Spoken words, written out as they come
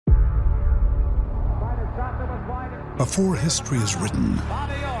Before history is written,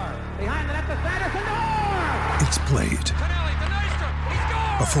 it's played.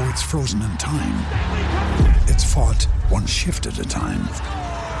 Before it's frozen in time, it's fought one shift at a time.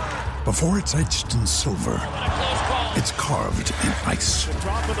 Before it's etched in silver, it's carved in ice.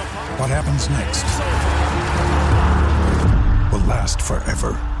 What happens next will last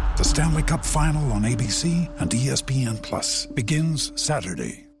forever. The Stanley Cup Final on ABC and ESPN Plus begins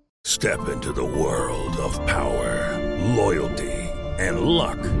Saturday. Step into the world of power, loyalty, and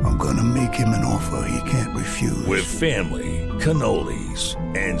luck. I'm gonna make him an offer he can't refuse. With family, cannolis,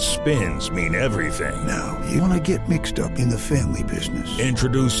 and spins mean everything. Now, you wanna get mixed up in the family business.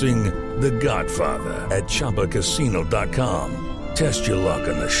 Introducing The Godfather at ChumbaCasino.com. Test your luck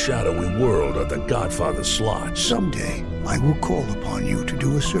in the shadowy world of The Godfather slot. Someday, I will call upon you to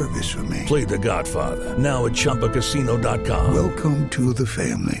do a service for me. Play The Godfather, now at ChumbaCasino.com. Welcome to the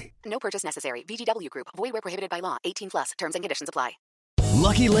family. No purchase necessary. VGW Group. Void where prohibited by law. 18 plus. Terms and conditions apply.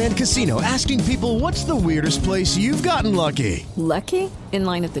 Lucky Land Casino, asking people, what's the weirdest place you've gotten lucky? Lucky? In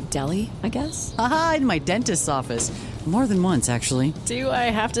line at the deli, I guess? Aha, in my dentist's office. More than once, actually. Do I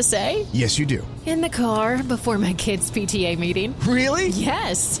have to say? Yes, you do. In the car before my kids' PTA meeting. Really?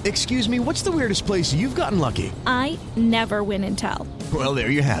 Yes. Excuse me, what's the weirdest place you've gotten lucky? I never win and tell. Well, there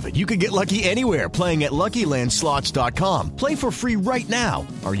you have it. You can get lucky anywhere, playing at LuckyLandSlots.com. Play for free right now.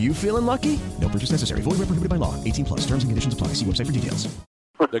 Are you feeling lucky? No purchase necessary. Void where prohibited by law. 18 plus. Terms and conditions apply. See website for details.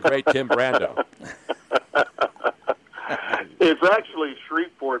 The great Tim Brando. It's actually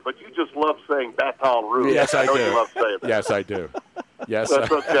Shreveport, but you just love saying Baton Rouge. Yes, I do. You love saying that. Yes, I do. Yes,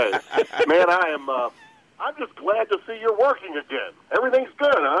 that's okay. Man, I'm just glad to see you're working again. Everything's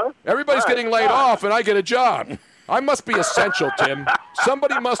good, huh? Everybody's getting laid off, and I get a job. I must be essential, Tim.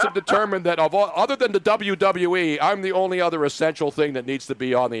 Somebody must have determined that, other than the WWE, I'm the only other essential thing that needs to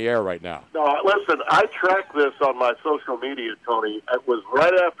be on the air right now. No, listen, I track this on my social media, Tony. It was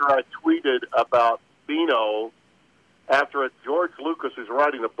right after I tweeted about Bino, after George Lucas is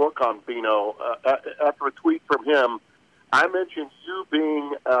writing a book on Bino, after a tweet from him, I mentioned you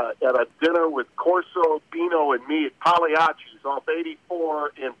being at a dinner with Corso, Bino, and me at Pagliacci's off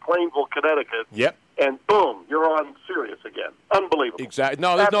 84 in Plainville, Connecticut. Yep. And boom, you're on Sirius again. Unbelievable. Exactly.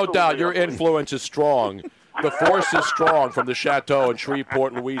 No, there's no doubt. Your influence is strong. The force is strong from the Chateau in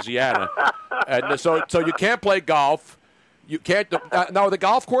Shreveport, Louisiana. And so you can't play golf. You can't. Now, the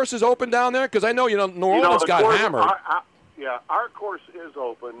golf course is open down there? Because I know, New Orleans got hammered. Our course is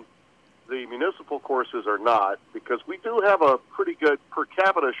open. The municipal courses are not, because we do have a pretty good per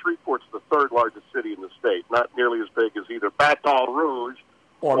capita. Shreveport's the third largest city in the state, not nearly as big as either Baton Rouge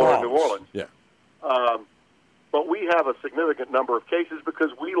or New Orleans. Yeah. But we have a significant number of cases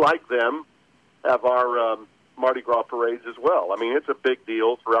because we, like them, have our Mardi Gras parades as well. I mean, it's a big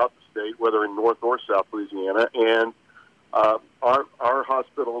deal throughout the state, whether in North or South Louisiana, and our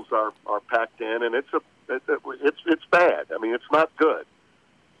hospitals are packed in, and it's bad. I mean, it's not good.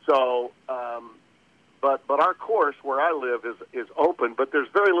 So, but our course where I live is open, but there's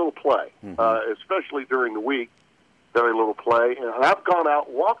very little play, especially during the week. Very little play, and I've gone out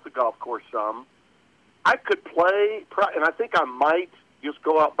and walked the golf course some. I could play, and I think I might just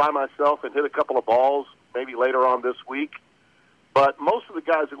go out by myself and hit a couple of balls maybe later on this week. But most of the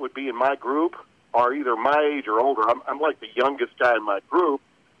guys that would be in my group are either my age or older. I'm like the youngest guy in my group,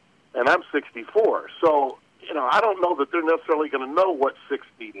 and I'm 64. So, I don't know that they're necessarily going to know what 6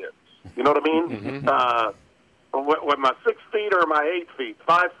 feet is. You know what I mean? What my 6 feet or my 8 feet,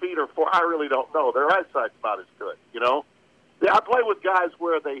 5 feet or 4, I really don't know. Their eyesight's about as good, Yeah, I play with guys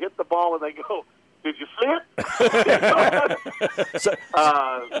where they hit the ball and they go, "Did you see it?"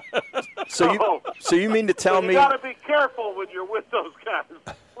 So you mean to tell me you got to be careful when you're with those guys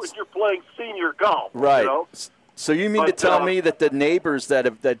when you're playing senior golf, right? So you mean to tell me that the neighbors that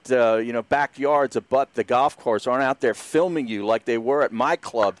backyards abut the golf course aren't out there filming you like they were at my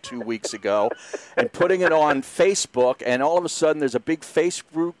club 2 weeks ago and putting it on Facebook, and all of a sudden there's a big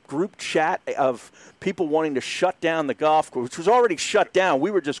Facebook group chat of people wanting to shut down the golf course, which was already shut down.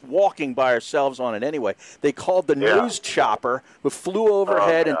 We were just walking by ourselves on it anyway. They called the news chopper, who flew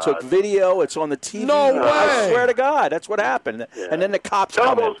overhead and took video. It's on the TV. No way! I swear to God, that's what happened. Yeah. And then the cops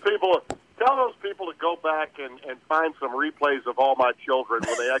Tell those people to go back and find some replays of All My Children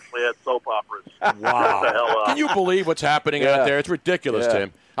when they actually had soap operas. Wow. Can you believe what's happening out there? It's ridiculous,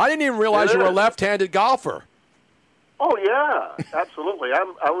 Tim. I didn't even realize you were a left-handed golfer. Oh, yeah, absolutely.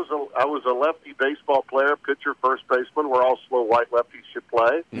 I was a lefty baseball player, pitcher, first baseman, where all slow white lefties should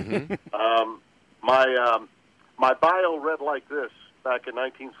play. Mm-hmm. My bio read like this back in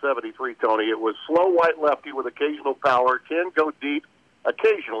 1973, Tony. It was slow white lefty with occasional power, can go deep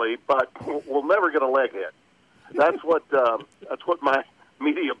occasionally, but will never get a leg hit. That's what my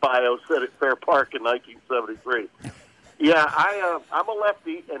media bio said at Fair Park in 1973. Yeah, I'm a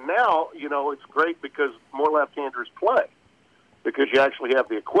lefty, and now, it's great because more left-handers play because you actually have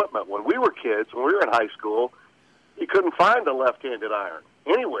the equipment. When we were kids, when we were in high school, you couldn't find a left-handed iron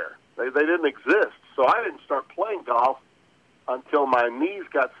anywhere. They didn't exist. So I didn't start playing golf until my knees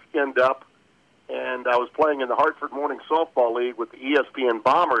got skinned up, and I was playing in the Hartford Morning Softball League with the ESPN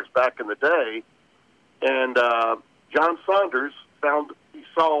Bombers back in the day, and John Saunders he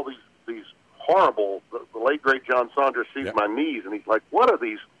saw these horrible, the late great John Saunders sees my knees, and he's like, what are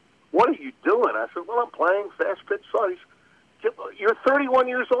you doing? I said, well, I'm playing fast pitch soccer. You're 31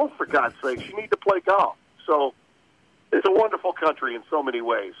 years old, for God's sakes. You need to play golf. So it's a wonderful country in so many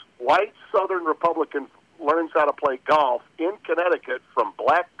ways. White Southern Republican learns how to play golf in Connecticut from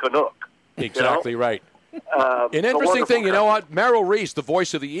Black Canuck. Exactly right. An interesting thing, you know what? Merrill Reese, the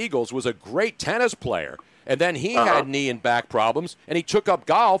voice of the Eagles, was a great tennis player. And then he had knee and back problems, and he took up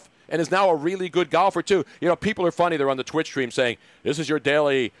golf and is now a really good golfer, too. People are funny. They're on the Twitch stream saying, this is your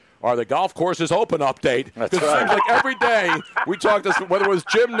daily "Are the golf courses open?" update. That's right. It seems like every day we talk to, whether it was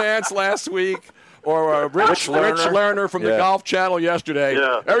Jim Nance last week or Rich Lerner from the Golf Channel yesterday.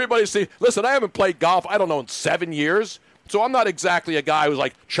 Yeah. Everybody listen, I haven't played golf, I don't know, in 7 years. So I'm not exactly a guy who's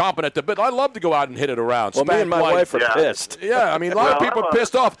like chomping at the bit. I love to go out and hit it around. Well, me and my wife are pissed. Yeah, I mean, a lot of people are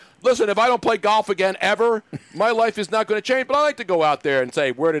pissed off. Listen, if I don't play golf again ever, my life is not going to change. But I like to go out there and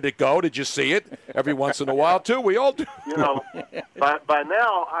say, where did it go? Did you see it? Every once in a while, too. We all do. By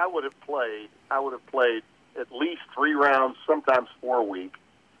now, I would have played at least 3 rounds, sometimes 4 a week.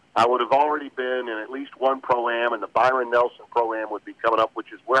 I would have already been in at least one Pro-Am, and the Byron Nelson Pro-Am would be coming up,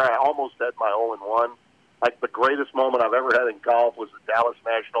 which is where I almost had my hole-in-one. Like, the greatest moment I've ever had in golf was the Dallas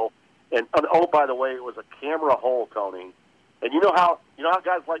National. And, oh, by the way, it was a camera hole, Tony. And you know how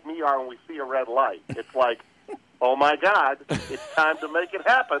guys like me are when we see a red light. It's like, oh, my God, it's time to make it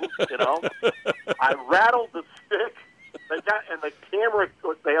happen, I rattled the stick.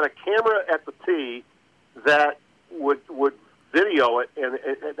 They had a camera at the tee that would video it, and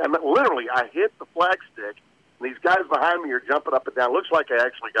literally I hit the flagstick, and these guys behind me are jumping up and down. It looks like I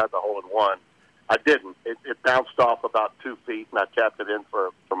actually got the hole-in-one. I didn't. It bounced off about 2 feet, and I tapped it in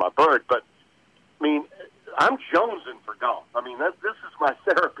for my bird. But, I mean, I'm jonesing for golf. I mean, this is my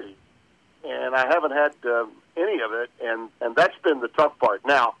therapy, and I haven't had any of it, and that's been the tough part.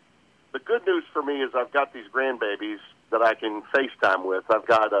 Now, the good news for me is I've got these grandbabies that I can FaceTime with. I've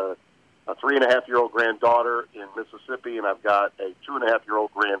got a 3.5-year-old granddaughter in Mississippi, and I've got a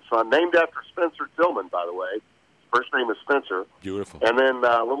 2.5-year-old grandson, named after Spencer Tillman, by the way. First name is Spencer. Beautiful. And then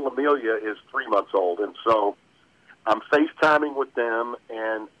little Amelia is 3 months old, and so I'm FaceTiming with them,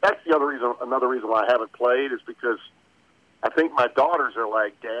 and that's another reason why I haven't played is because I think my daughters are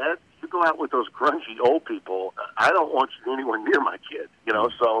like, Dad, you go out with those grungy old people. I don't want you anywhere near my kid,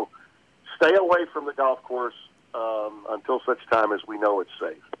 so stay away from the golf course until such time as we know it's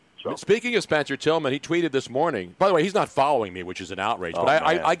safe. So. Speaking of Spencer Tillman, he tweeted this morning. By the way, he's not following me, which is an outrage. But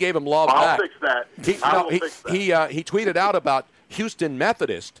I gave him love I'll back. Fix that. He tweeted out about Houston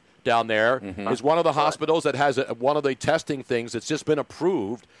Methodist down there is one of the hospitals that has one of the testing things that's just been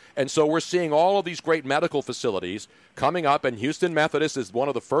approved. And so we're seeing all of these great medical facilities coming up, and Houston Methodist is one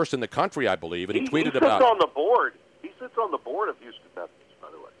of the first in the country, I believe. And he tweeted about. On the board. He sits on the board of Houston Methodist.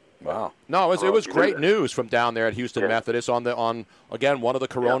 Wow! No, it was great news from down there at Houston Methodist on again one of the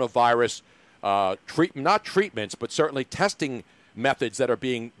coronavirus not treatments, but certainly testing methods that are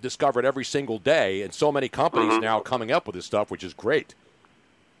being discovered every single day, and so many companies now coming up with this stuff, which is great.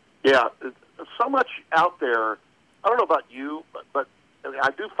 Yeah, so much out there. I don't know about you, but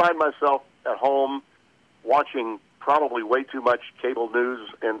I do find myself at home watching probably way too much cable news,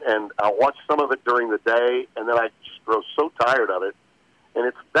 and I'll watch some of it during the day, and then I just grow so tired of it. And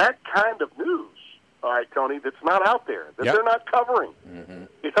it's that kind of news, all right, Tony, that's not out there, that they're not covering.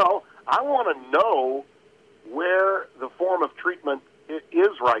 I want to know where the form of treatment is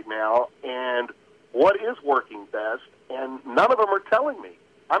right now and what is working best, and none of them are telling me.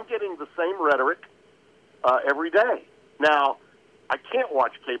 I'm getting the same rhetoric every day. Now, I can't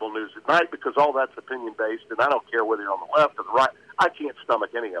watch cable news at night because all that's opinion-based, and I don't care whether you're on the left or the right. I can't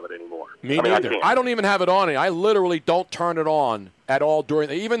stomach any of it anymore. Me neither. I don't even have it on. I literally don't turn it on at all during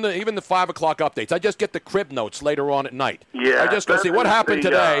even the 5 o'clock updates. I just get the crib notes later on at night. Yeah, I just go see what happened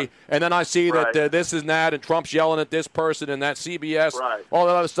today, and then I see that this and that, and Trump's yelling at this person and that CBS, all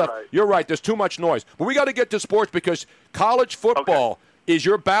that other stuff. Right. You're right. There's too much noise. But we got to get to sports because college football is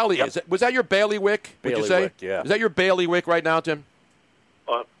your bailiwick. Was that your bailiwick? Would you say? Yeah. Is that your bailiwick right now, Tim?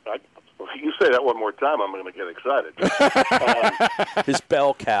 You say that one more time, I'm going to get excited. His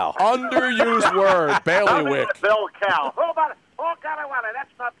bell cow. Underused word, bailiwick. Bell cow. Oh, golly, that's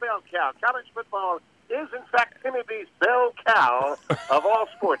not bell cow. College football is, in fact, Timmy B's bell cow of all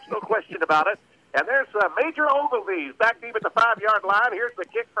sports. No question about it. And there's Major Ogilvie back deep at the 5-yard line. Here's the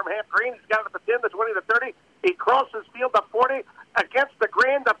kick from Hamp Green. He's got it at the 10, the 20, the 30. He crosses field, the 40, against the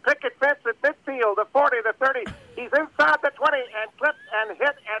green, the picket fence at midfield, the 40, the 30. He's inside the 20 and clipped and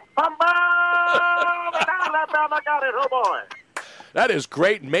hit and fumble. And Alabama got it, oh boy. That is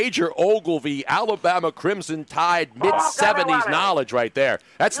great. Major Ogilvie, Alabama Crimson Tide, mid-70s knowledge right there.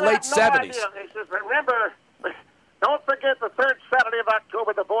 That's you late have no 70s. Idea. He says, remember, don't forget the third Saturday of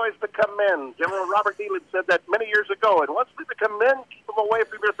October, the boys become men. General Robert Nealon said that many years ago. And once we become men, keep them away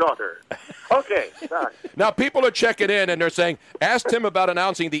from your daughter. Okay, sorry. Now, people are checking in, and they're saying, ask Tim about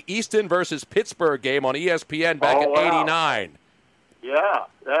announcing the Easton versus Pittsburgh game on ESPN back in '89. Yeah,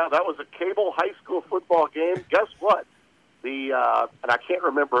 that was a cable high school football game. Guess what? And I can't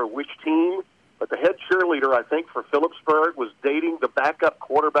remember which team, but the head cheerleader, I think, for Phillipsburg was dating the backup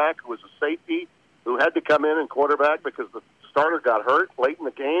quarterback who was a safety who had to come in and quarterback because the starter got hurt late in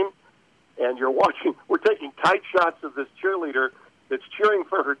the game. And we're taking tight shots of this cheerleader that's cheering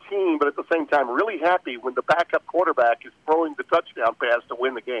for her team, but at the same time really happy when the backup quarterback is throwing the touchdown pass to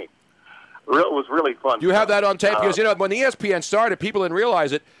win the game. It was really fun. You have that on tape? Because, when ESPN started, people didn't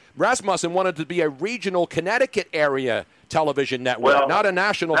realize it. Rasmussen wanted to be a regional Connecticut area television network, not a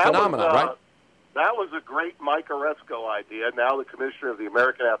national phenomenon, right? That was a great Mike Oresco idea, now the commissioner of the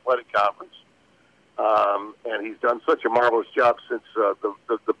American Athletic Conference. And he's done such a marvelous job since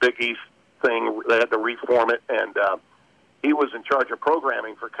the Big East thing. They had to reform it, and he was in charge of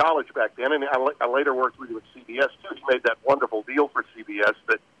programming for college back then. And I later worked with him at CBS, too. He made that wonderful deal for CBS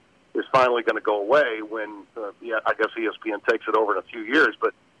that is finally going to go away when, I guess ESPN takes it over in a few years.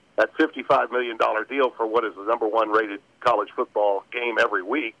 But that $55 million deal for what is the number one rated college football game every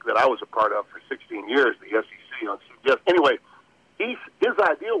week that I was a part of for 16 years, the SEC on CBS. Anyway, his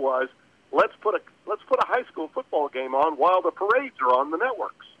idea was, let's put a high school football game on while the parades are on the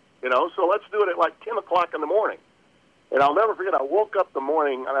networks. So let's do it at like 10 o'clock in the morning. And I'll never forget, I woke up the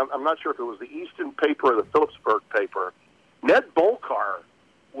morning, and I'm not sure if it was the Easton paper or the Phillipsburg paper. Ned Bolkar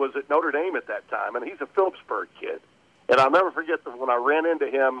was at Notre Dame at that time, and he's a Phillipsburg kid. And I'll never forget that when I ran into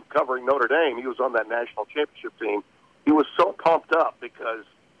him covering Notre Dame, he was on that national championship team. He was so pumped up because,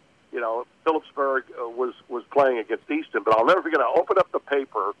 Phillipsburg was playing against Easton. But I'll never forget, I opened up the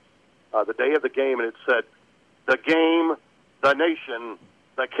paper the day of the game, and it said, the game, the nation,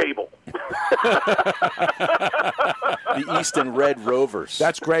 the cable. The Easton Red Rovers.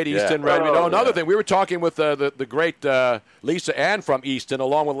 That's great, Easton Red. Another thing, we were talking with the great Lisa Ann from Easton,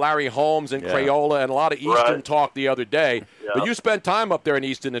 along with Larry Holmes and Crayola, and a lot of Easton talk the other day. Yeah. But you spent time up there in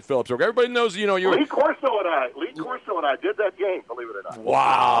Easton and Phillipsburg. Everybody knows, you're... Lee Corso and I did that game, believe it or not.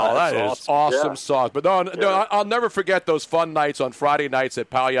 Wow, that is awesome sauce. But no, I'll never forget those fun nights on Friday nights at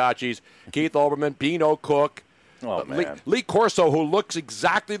Pagliacci's. Keith Olbermann, Beano Cook. Oh, man. Lee Corso, who looks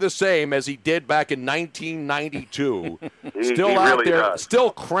exactly the same as he did back in 1992, still out really there, does.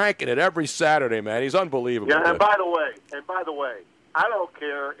 Still cranking it every Saturday, man. He's unbelievable. Yeah, and by the way, I don't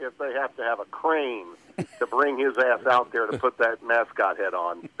care if they have to have a crane to bring his ass out there to put that mascot head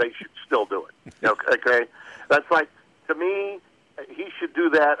on. They should still do it. Okay? That's like, to me, he should do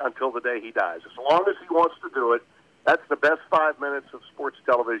that until the day he dies. As long as he wants to do it, that's the best 5 minutes of sports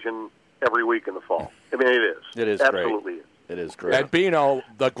television every week in the fall. I mean, it is. It is absolutely great. It is great. And Beano,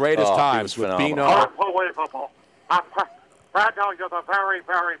 the greatest times with Beano. Wait, Paul. Brando, you're the very,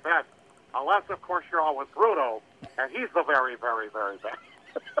 very best. Unless, of course, you're on with Bruno, and he's the very, very, very best.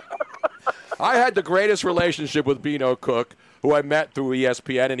 I had the greatest relationship with Beano Cook, who I met through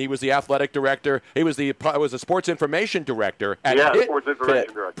ESPN, and he was the athletic director. He was the sports information director at Pitt, sports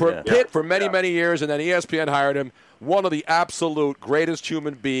information director. For Pitt for many, many years, and then ESPN hired him. One of the absolute greatest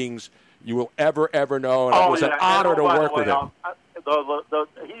human beings you will ever know, and it was an honor to work with him.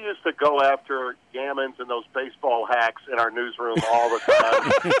 He used to go after Gammons and those baseball hacks in our newsroom all the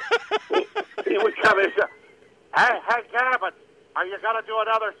time. he would come in and say, hey, Gammon, are you going to do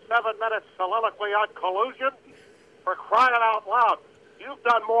another 7-minute soliloquy on collusion? For crying out loud, you've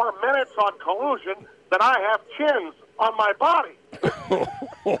done more minutes on collusion than I have chins on my body.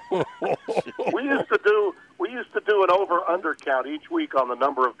 We used to do an over-under count each week on the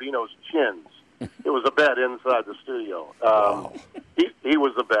number of Beano's chins. It was a bet inside the studio. Wow. He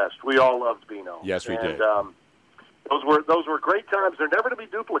was the best. We all loved Beano. Yes, we did. Those were great times. They're never to be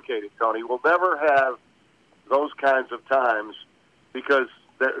duplicated, Tony. We'll never have those kinds of times because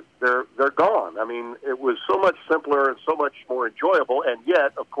they're gone. I mean, it was so much simpler and so much more enjoyable, and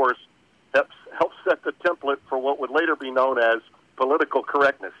yet, of course, helps set the template for what would later be known as political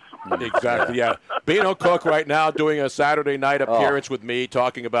correctness. Exactly, yeah. Beano Cook right now doing a Saturday night appearance with me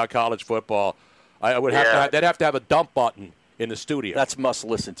talking about college football. I would have they'd have to have a dump button in the studio. That's must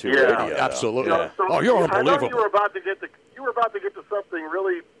listen to radio. Absolutely. So You're unbelievable. I know you were about to get to something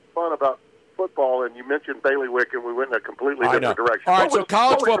really fun about football, and you mentioned bailiwick, and we went in a completely different direction. All right, so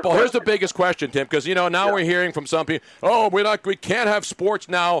college football. Here's the biggest question, Tim, because now we're hearing from some people. We can't have sports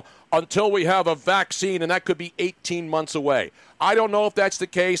now until we have a vaccine, and that could be 18 months away. I don't know if that's the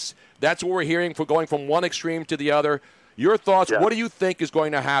case. That's what we're hearing for going from one extreme to the other. Your thoughts? Yeah. What do you think is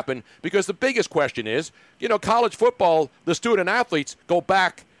going to happen? Because the biggest question is, college football. The student athletes go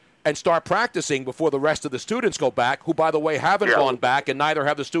back and start practicing before the rest of the students go back, who, by the way, haven't gone back, and neither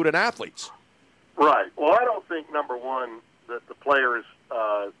have the student athletes. Right. Well, I don't think, number one, that the players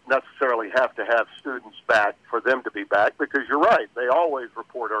necessarily have to have students back for them to be back, because you're right. They always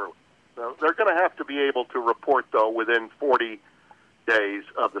report early. So they're going to have to be able to report, though, within 40 days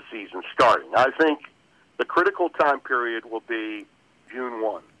of the season starting. I think the critical time period will be June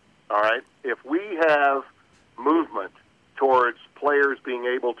 1. All right? If we have movement towards players being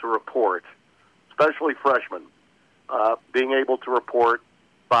able to report, especially freshmen, being able to report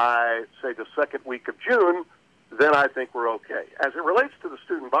by, say, the second week of June, then I think we're okay. As it relates to the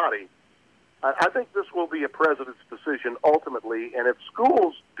student body, I think this will be a president's decision ultimately, and if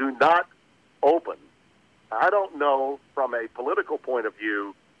schools do not open, I don't know from a political point of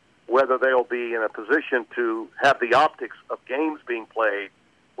view whether they'll be in a position to have the optics of games being played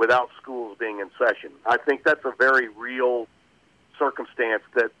without schools being in session. I think that's a very real circumstance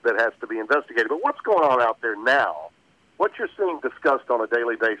that has to be investigated. But what's going on out there now, what you're seeing discussed on a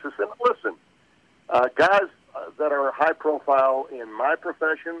daily basis, and listen, guys that are high profile in my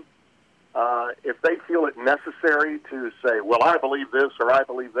profession, if they feel it necessary to say, well, I believe this or I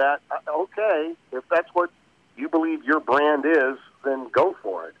believe that, okay, if that's what you believe your brand is, then go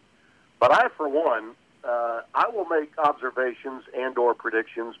for it. But I, for one, I will make observations and or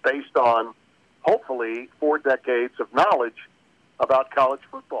predictions based on, hopefully, 4 decades of knowledge about college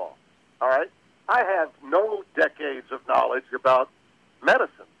football. All right? I have no decades of knowledge about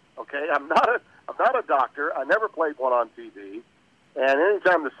medicine, okay? I'm not a doctor. I never played one on TV. And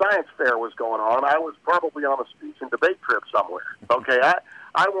anytime the science fair was going on, I was probably on a speech and debate trip somewhere, okay?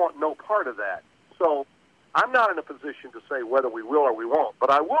 I want no part of that. So I'm not in a position to say whether we will or we won't. But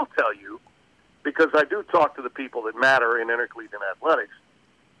I will tell you, because I do talk to the people that matter in intercollegiate athletics,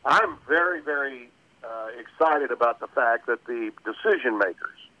 I'm very, very excited about the fact that the decision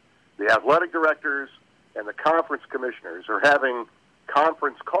makers, the athletic directors, and the conference commissioners are having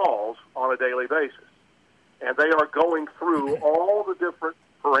conference calls on a daily basis. And they are going through all the different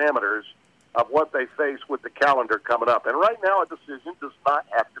parameters of what they face with the calendar coming up. And right now, a decision does not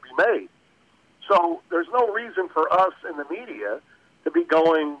have to be made. So there's no reason for us in the media to be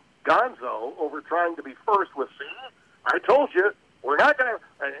going gonzo over trying to be first with, see, I told you, we're not going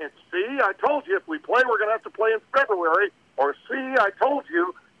to, and see, I told you, if we play, we're going to have to play in February, or see, I told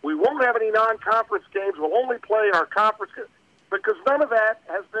you, we won't have any non-conference games, we'll only play our conference games, because none of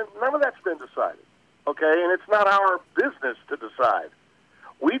that's been decided. Okay, and it's not our business to decide.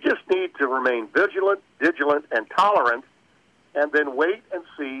 We just need to remain vigilant, and tolerant, and then wait and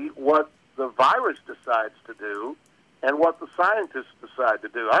see what the virus decides to do and what the scientists decide to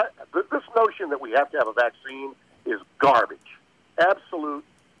do. This notion that we have to have a vaccine is garbage, absolute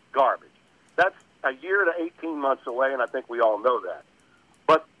garbage. That's a year to 18 months away, and I think we all know that.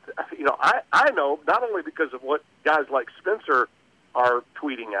 But, I know, not only because of what guys like Spencer are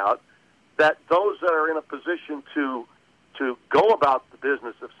tweeting out, that those that are in a position to go about the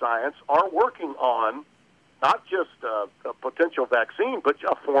business of science are working on not just a potential vaccine, but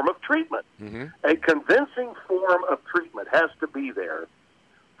a form of treatment. Mm-hmm. A convincing form of treatment has to be there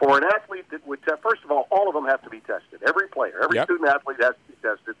for an athlete that would first of all of them have to be tested. Every player, every student athlete has to be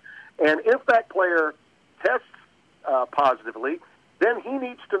tested. And if that player tests positively, then he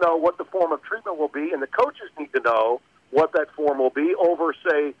needs to know what the form of treatment will be, and the coaches need to know what that form will be over,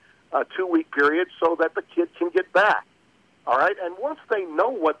 say, a 2-week period so that the kid can get back. All right? And once they know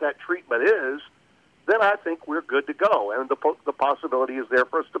what that treatment is, then I think we're good to go, and the possibility is there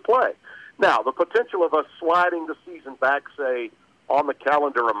for us to play. Now, the potential of us sliding the season back, say, on the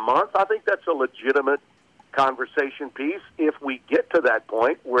calendar a month, I think that's a legitimate conversation piece. If we get to that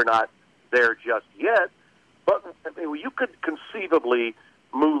point, we're not there just yet, but you could conceivably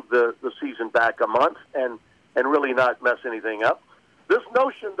move the season back a month and really not mess anything up. This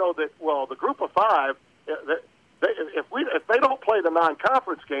notion, though, that, well, the group of 5, if they don't play the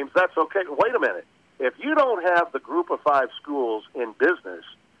non-conference games, that's okay. Wait a minute. If you don't have the group of 5 schools in business,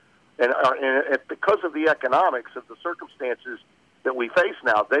 and because of the economics of the circumstances that we face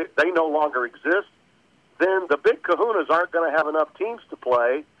now, they no longer exist, then the big kahunas aren't going to have enough teams to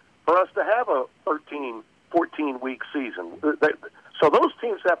play for us to have a 13, 14-week season. So those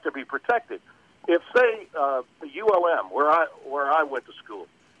teams have to be protected. If, say, ULM, where I went to school,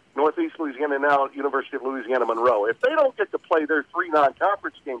 Northeast Louisiana, now University of Louisiana Monroe, if they don't get to play their 3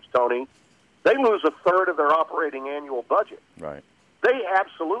 non-conference games, Tony, they lose a third of their operating annual budget. Right. They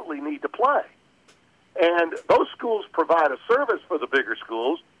absolutely need to play. And those schools provide a service for the bigger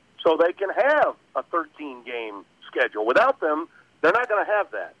schools so they can have a 13-game schedule. Without them, they're not going to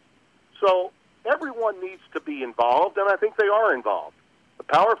have that. So everyone needs to be involved, and I think they are involved. The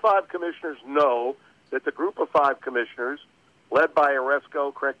Power 5 commissioners know that the group of 5 commissioners, led by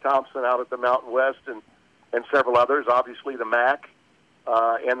Oresco, Craig Thompson out at the Mountain West, and several others, obviously the MAC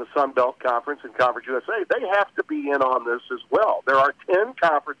and the Sun Belt Conference and Conference USA, they have to be in on this as well. There are 10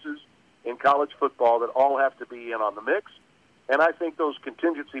 conferences in college football that all have to be in on the mix, and I think those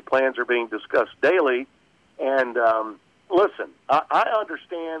contingency plans are being discussed daily. And listen, I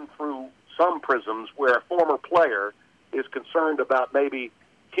understand through some prisms where a former player is concerned about maybe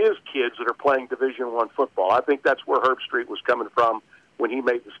his kids that are playing Division I football. I think that's where Herb Street was coming from when he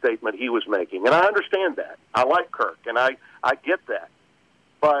made the statement he was making. And I understand that. I like Kirk, and I get that.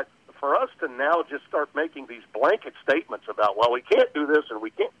 But for us to now just start making these blanket statements about, well, we can't do this and we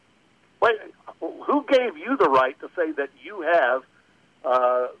can't. Wait, who gave you the right to say that you have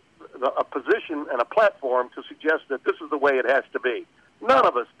a position and a platform to suggest that this is the way it has to be? None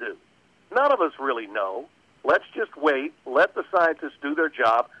of us do. None of us really know. Let's just wait, let the scientists do their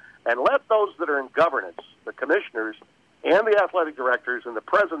job, and let those that are in governance, the commissioners and the athletic directors and the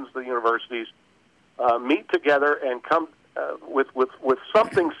presidents of the universities, meet together and come with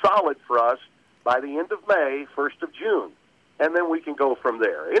something solid for us by the end of May, 1st of June. And then we can go from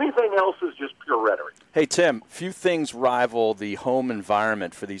there. Anything else is just pure rhetoric. Hey, Tim, few things rival the home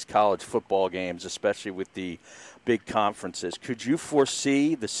environment for these college football games, especially with the big conferences. Could you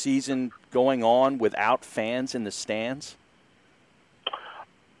foresee the season going on without fans in the stands?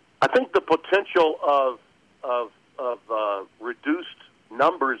 I think the potential of reduced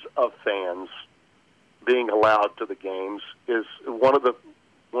numbers of fans being allowed to the games is one of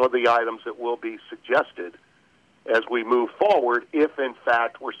the items that will be suggested as we move forward, if in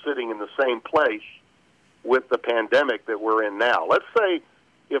fact we're sitting in the same place with the pandemic that we're in now. Let's say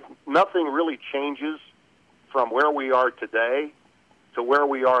if nothing really changes from where we are today to where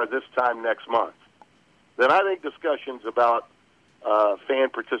we are this time next month, then I think discussions about fan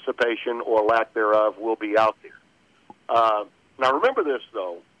participation or lack thereof will be out there. Now remember this,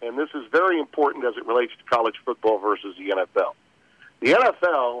 though, and this is very important as it relates to college football versus the NFL. The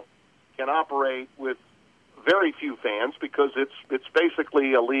NFL can operate with very few fans because it's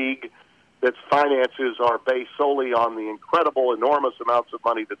basically a league that's finances are based solely on the incredible, enormous amounts of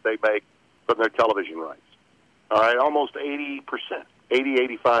money that they make from their television rights. All right, almost 80%,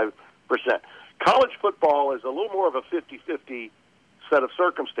 85%. College football is a little more of a 50-50 set of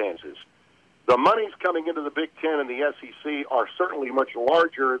circumstances. The monies coming into the Big Ten and the SEC are certainly much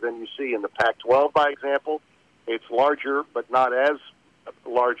larger than you see in the Pac-12, by example. It's larger, but not as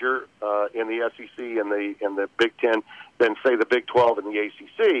larger in the SEC and the Big Ten than, say, the Big 12 and the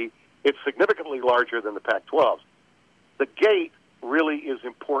ACC. It's significantly larger than the Pac-12. The gate really is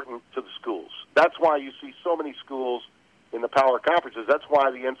important to the schools. That's why you see so many schools in the power conferences. That's why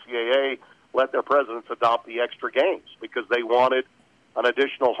the NCAA let their presidents adopt the extra games, because they wanted an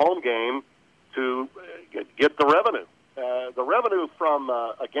additional home game to get the revenue. The revenue from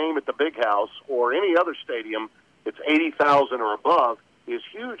a game at the Big House or any other stadium that's 80,000 or above is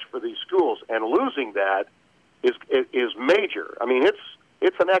huge for these schools, and losing that is major. I mean,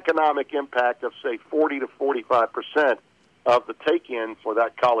 it's an economic impact of, say, 40 to 45% of the take-in for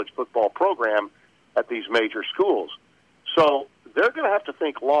that college football program at these major schools. So they're going to have to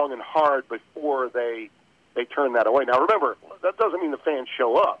think long and hard before they turn that away. Now, remember, that doesn't mean the fans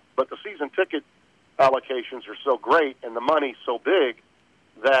show up, but the season ticket allocations are so great and the money's so big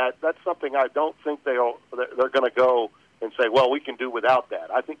that that's something I don't think they're going to go and say, well, we can do without that.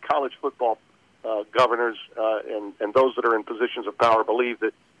 I think college football governors and those that are in positions of power believe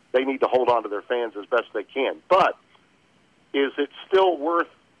that they need to hold on to their fans as best they can. But is it still worth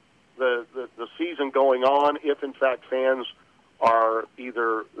the season going on if, in fact, fans are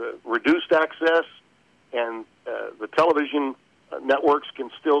either reduced access and the television networks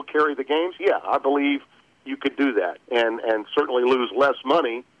can still carry the games? Yeah, I believe you could do that and certainly lose less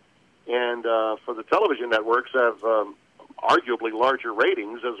money. And for the television networks have arguably larger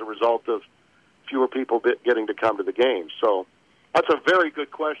ratings as a result of fewer people getting to come to the games. So That's a very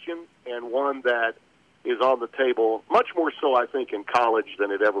good question, and one that is on the table much more so, I think, in college than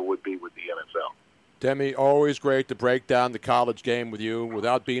it ever would be with the NFL. Demi, always great to break down the college game with you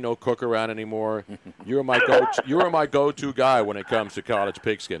without Beano Cook around anymore. You're my go-to guy when it comes to college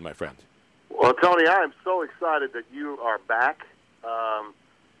pigskin, my friend. Well, Tony, I am so excited that you are back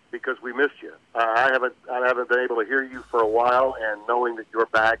because we missed you. I haven't been able to hear you for a while, and knowing that you're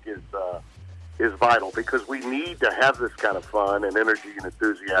back is vital because we need to have this kind of fun and energy and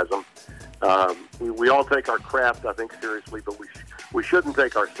enthusiasm. We all take our craft, I think, seriously, but we shouldn't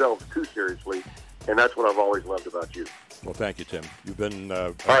take ourselves too seriously. And that's what I've always loved about you. Well, thank you, Tim. You've been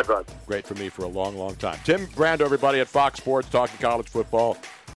all right, bud. Great for me for a long, long time. Tim Brando, everybody at Fox Sports, talking college football.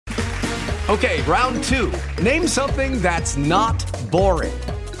 Okay, round 2. Name something that's not boring.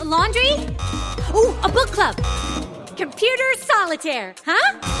 A laundry? Ooh, a book club. Computer solitaire,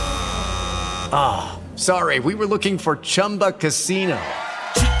 huh? Ah, sorry. We were looking for Chumba Casino.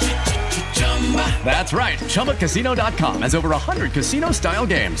 That's right. ChumbaCasino.com has over 100 casino-style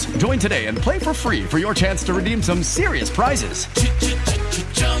games. Join today and play for free for your chance to redeem some serious prizes.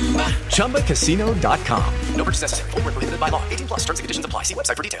 ChumbaCasino.com. No purchase necessary. Void where prohibited by law. 18+. Terms and conditions apply. See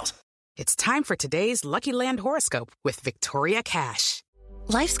website for details. It's time for today's Lucky Land horoscope with Victoria Cash.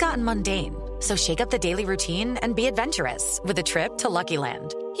 Life's gotten mundane, so shake up the daily routine and be adventurous with a trip to Lucky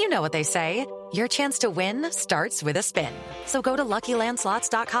Land. You know what they say. Your chance to win starts with a spin. So go to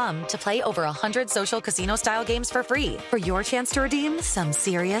LuckyLandSlots.com to play over 100 social casino-style games for free for your chance to redeem some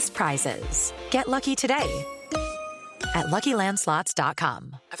serious prizes. Get lucky today at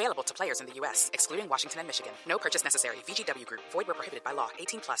LuckyLandSlots.com. Available to players in the U.S., excluding Washington and Michigan. No purchase necessary. VGW Group. Void where prohibited by law.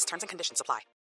 18+. Terms and conditions apply.